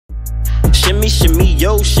Shimmy, shimmy,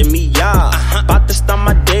 yo, shimmy, yeah. About to start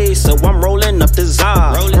my day, so I'm rolling up the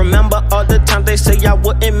Zah. Remember all the times they say I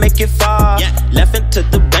wouldn't make it far. Left into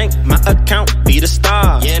the bank, my account be the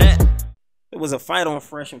star. It was a fight on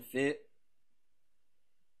Fresh and Fit.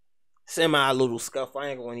 Semi little scuffle. I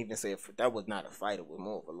ain't gonna even say it. That was not a fight. It was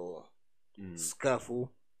more of a little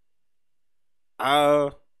scuffle.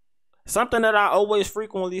 Something that I always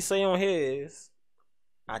frequently say on here is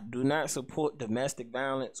I do not support domestic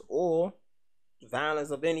violence or violence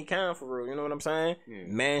of any kind for real. You know what I'm saying?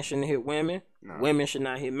 Man shouldn't hit women. Women should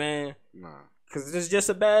not hit men. Cause it's just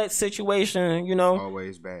a bad situation. You know.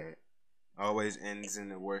 Always bad. Always ends in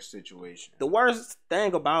the worst situation. The worst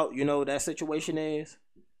thing about that situation is,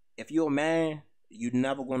 if you're a man, you're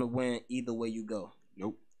never gonna win either way you go.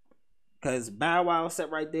 Nope. Cause Bow Wow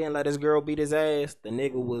sat right there and let his girl beat his ass. The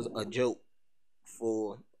nigga was a joke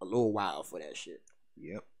for a little while for that shit.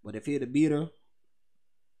 Yep. But if he'd have beat her,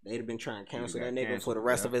 they'd have been trying to cancel that nigga for the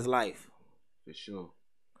rest of his life. For sure.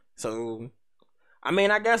 So, I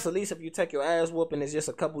mean, I guess at least if you take your ass whooping, it's just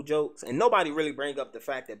a couple jokes, and nobody really bring up the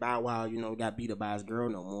fact that Bow Wow, got beat up by his girl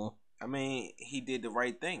no more. I mean, he did the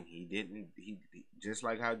right thing. He didn't. He just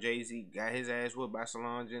like how Jay-Z got his ass whooped by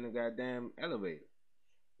Solange in the goddamn elevator.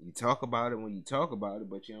 You talk about it when you talk about it,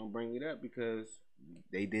 but you don't bring it up because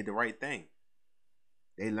they did the right thing.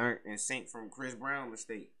 They learned and synced from Chris Brown's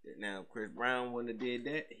mistake. Now, if Chris Brown wouldn't have did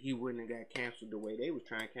that, he wouldn't have got canceled the way they was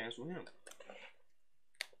trying to cancel him.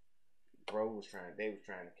 They was trying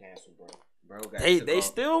to cancel bro. They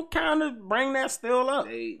still kind of bring that still up.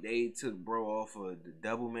 They took bro off of the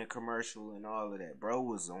Doublemint commercial and all of that. Bro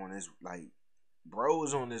was on his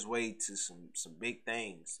way to some big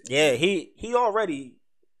things. Yeah, he already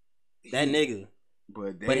that nigga.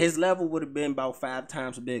 But his level would have been about 5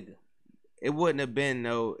 times bigger. It wouldn't have been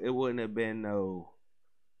no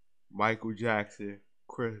Michael Jackson,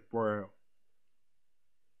 Chris Brown.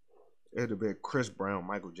 It'd have been Chris Brown,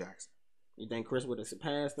 Michael Jackson. You think Chris would have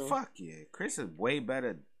surpassed him? Fuck yeah. Chris is way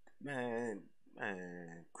better. Man.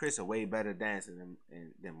 Chris a way better dancer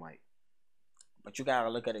than Mike. But you gotta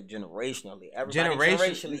look at it generationally. Everybody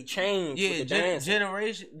generationally changed. Yeah, with the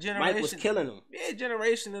generation. Mike was killing him. Yeah,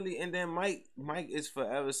 generationally, and then Mike is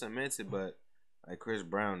forever cemented. But like Chris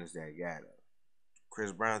Brown is that guy though.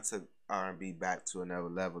 Chris Brown took R&B back to another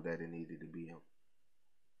level that it needed to be on.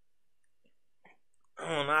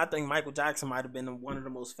 I don't know. I think Michael Jackson might have been one of the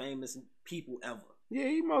most famous people ever. Yeah,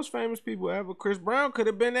 he most famous people ever. Chris Brown could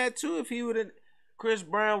have been that too if he would have. Chris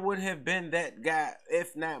Brown would have been that guy,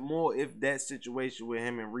 if not more, if that situation with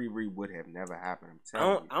him and Riri would have never happened. I'm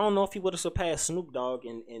telling you. I don't know if he would have surpassed Snoop Dogg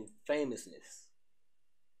in famousness.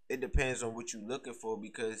 It depends on what you're looking for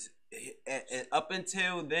because up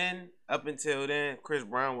until then, Chris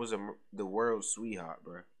Brown was the world's sweetheart,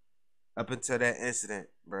 bro. Up until that incident,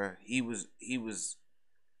 bro, he was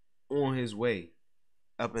on his way.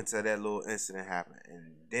 Up until that little incident happened.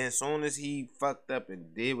 And then as soon as he fucked up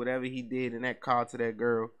and did whatever he did in that car to that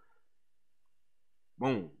girl,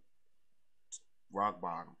 boom. Rock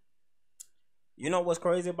bottom. You know what's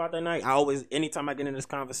crazy about that night? Anytime I get in this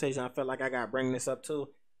conversation, I feel like I gotta bring this up too.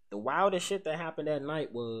 The wildest shit that happened that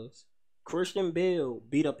night was Christian Bale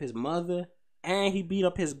beat up his mother and he beat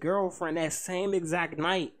up his girlfriend that same exact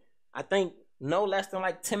night. I think no less than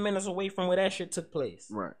like 10 minutes away from where that shit took place.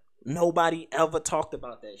 Right. Nobody ever talked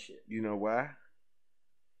about that shit. You know why?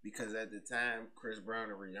 Because at the time, Chris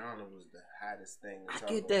Brown and Rihanna was the hottest thing. I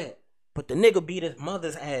get that. But the nigga beat his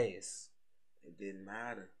mother's ass. It didn't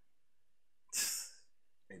matter.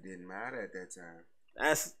 It didn't matter at that time.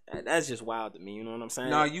 That's just wild to me. You know what I'm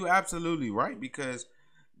saying? No, you absolutely right because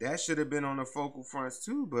that should have been on the focal fronts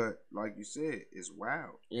too. But like you said, it's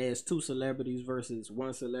wild. Yeah, it's 2 celebrities versus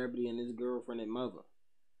 1 celebrity and his girlfriend and mother.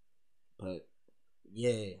 But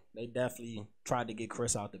yeah, they definitely tried to get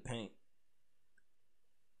Chris out the paint.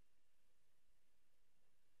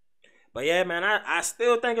 But yeah, man, I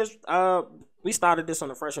still think it's we started this on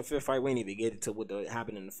the Fresh and Fit fight. We didn't even get into what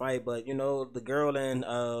happened in the fight, but the girl and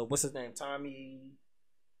what's his name, Tommy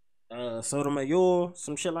Sotomayor,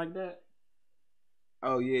 some shit like that.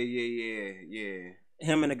 Oh yeah.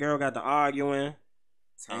 Him and the girl got to arguing.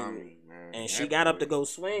 Tommy, man, and she got up to go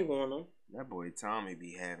swing on him. That boy Tommy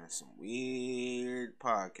be having some weird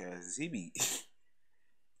podcasts. He be.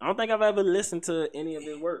 I don't think I've ever listened to any of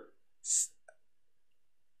his work.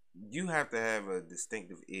 You have to have a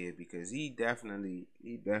distinctive ear because he definitely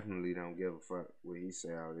don't give a fuck what he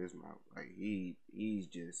say out of his mouth. Like he's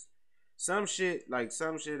just some shit. I'm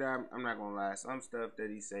not gonna lie. Some stuff that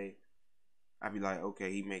he say, I be like,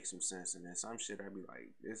 okay, he makes some sense. And then some shit I be like,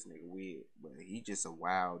 this nigga weird. But he just a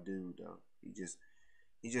wild dude though.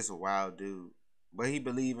 He just a wild dude. But he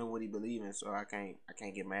believe in what he believe in, so I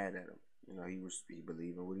can't get mad at him. You know, he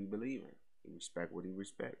believe in what he believe in. He respect what he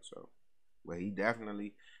respects. So, but he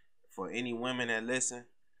definitely, for any women that listen,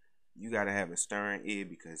 you gotta have a stern ear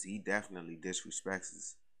because he definitely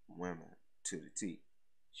disrespects women to the T.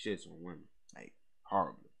 Shits on women like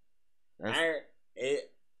horribly.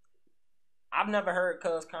 I've never heard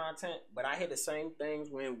Cuz content, but I hear the same things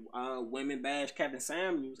when women bash Kevin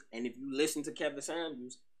Samuels. And if you listen to Kevin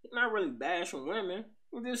Samuels, he's not really bashing women.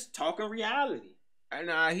 He's just talking reality. And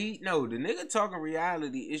the nigga talking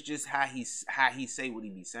reality is just how he say what he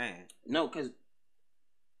be saying. No, because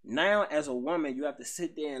now as a woman, you have to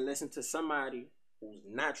sit there and listen to somebody who's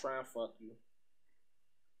not trying to fuck you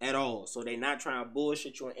at all. So they're not trying to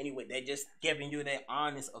bullshit you in any way. They're just giving you their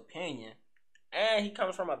honest opinion. And he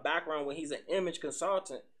comes from a background where he's an image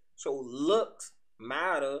consultant. So looks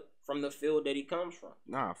matter from the field that he comes from.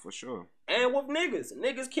 Nah, for sure. And with niggas.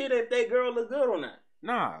 Niggas care if their girl look good or not.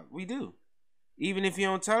 Nah, we do. Even if you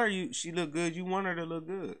don't tell her she look good, you want her to look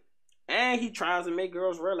good. And he tries to make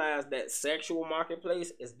girls realize that sexual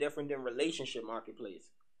marketplace is different than relationship marketplace.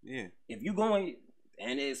 Yeah. If you going,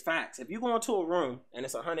 and it's facts, if you go into a room and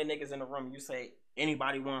it's 100 niggas in the room, you say,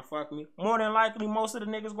 anybody want to fuck me? More than likely, most of the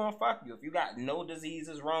niggas gonna fuck you. If you got no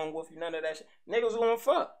diseases wrong with you, none of that shit, niggas gonna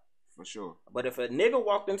fuck. For sure. But if a nigga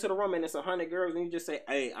walked into the room and it's 100 girls and you just say,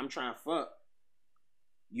 hey, I'm trying to fuck,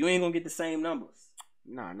 you ain't gonna get the same numbers.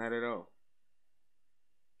 Nah, not at all.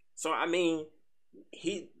 So, I mean,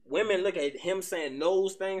 women look at him saying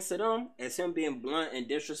those things to them as him being blunt and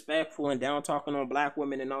disrespectful and down talking on black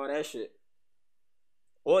women and all that shit.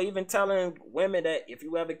 Or even telling women that if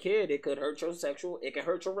you have a kid, it could hurt it can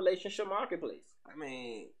hurt your relationship marketplace. I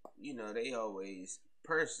mean, you know, they always,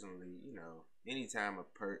 personally, you know, anytime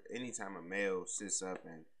a male sits up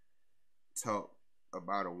and talk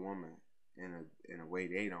about a woman in a way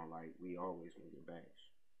they don't like, we always want to bash.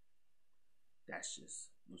 That's just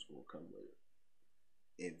what's gonna come with it.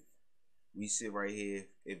 If we sit right here,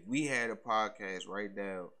 if we had a podcast right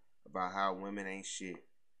now about how women ain't shit,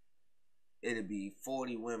 it'd be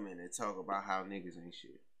 40 women that talk about how niggas ain't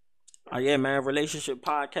shit. Oh yeah, man. Relationship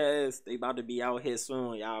podcast. They about to be out here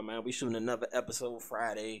soon, y'all, man. We shooting another episode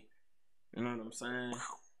Friday. You know what I'm saying?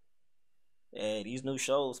 Yeah, these new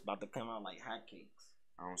shows about to come out like hotcakes.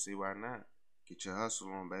 I don't see why not. Get your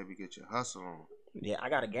hustle on, baby. Get your hustle on. Yeah, I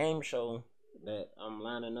got a game show that I'm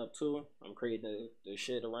lining up to. I'm creating the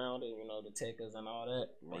shit around it, you know, the tickers and all that.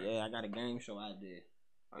 Right. But yeah, I got a game show idea.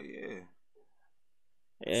 Oh yeah.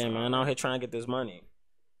 Yeah, man, out here trying to get this money.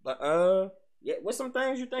 But yeah, what's some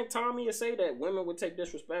things you think Tommy would say that women would take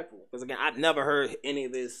disrespectful? Because again, I've never heard any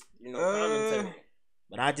of this, you know, commentary.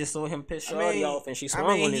 But I just saw him piss Shorty off and she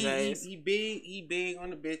swung on his ass. He big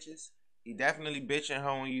on the bitches. He definitely bitching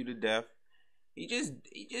on you to death. He just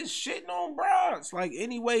shitting on broads. Like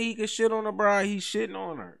any way he could shit on a broad, he's shitting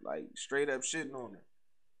on her. Like straight up shitting on her.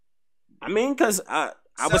 I mean, cause I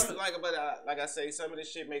was like I say, some of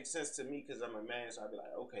this shit makes sense to me because I'm a man, so I'd be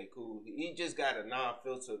like, okay, cool. He just got a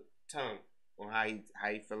non-filtered tongue on how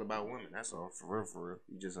he feel about women. That's all, for real.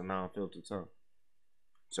 He just a non-filtered tongue.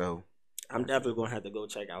 So I'm definitely gonna have to go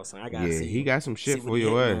check out some. I gotta see. He got some shit for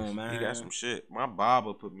your ass. He got some shit. My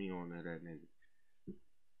barber put me on that nigga.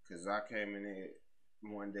 Cause I came in there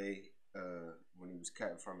one day when he was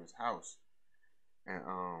cutting from his house, and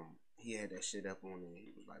he had that shit up on there.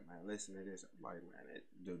 He was like, "Man, listen to this." I'm like, man,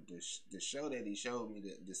 the show that he showed me,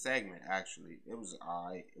 the segment actually, it was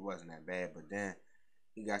alright. It wasn't that bad, but then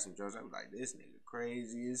he got some jokes. I was like, "This nigga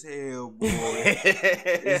crazy as hell, boy.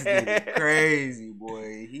 This nigga crazy,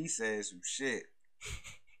 boy. He said some shit."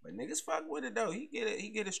 But niggas fuck with it though. He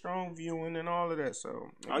get a strong viewing and all of that. So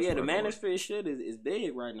oh yeah, the manosphere shit is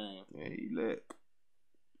big right now. Yeah, he lit.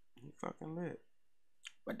 He fucking lit.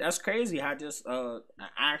 But that's crazy how just an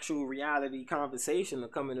actual reality conversation will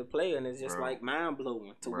come into play and it's just like mind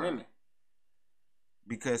blowing to women.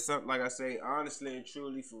 Because something like I say, honestly and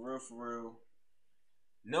truly, for real,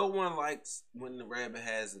 no one likes when the rabbit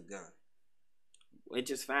has a gun. Which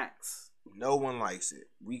is facts. No one likes it.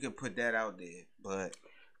 We could put that out there, but.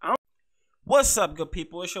 What's up, good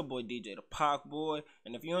people? It's your boy DJTheParkBoy,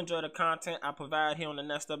 and if you enjoy the content I provide here on the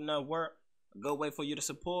Next Up Network, a good way for you to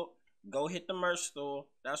support, go hit the merch store.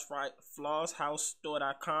 That's right,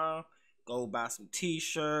 flosshousestore.com. Go buy some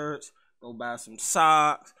t-shirts, go buy some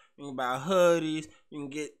socks, you can buy hoodies, you can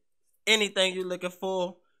get anything you're looking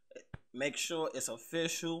for. Make sure it's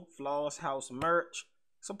official Floss House merch.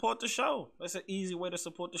 Support the show. That's an easy way to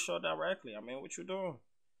support the show directly. I mean, what you doing?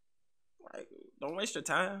 Like, don't waste your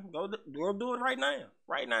time. Go do it right now.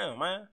 Right now, man.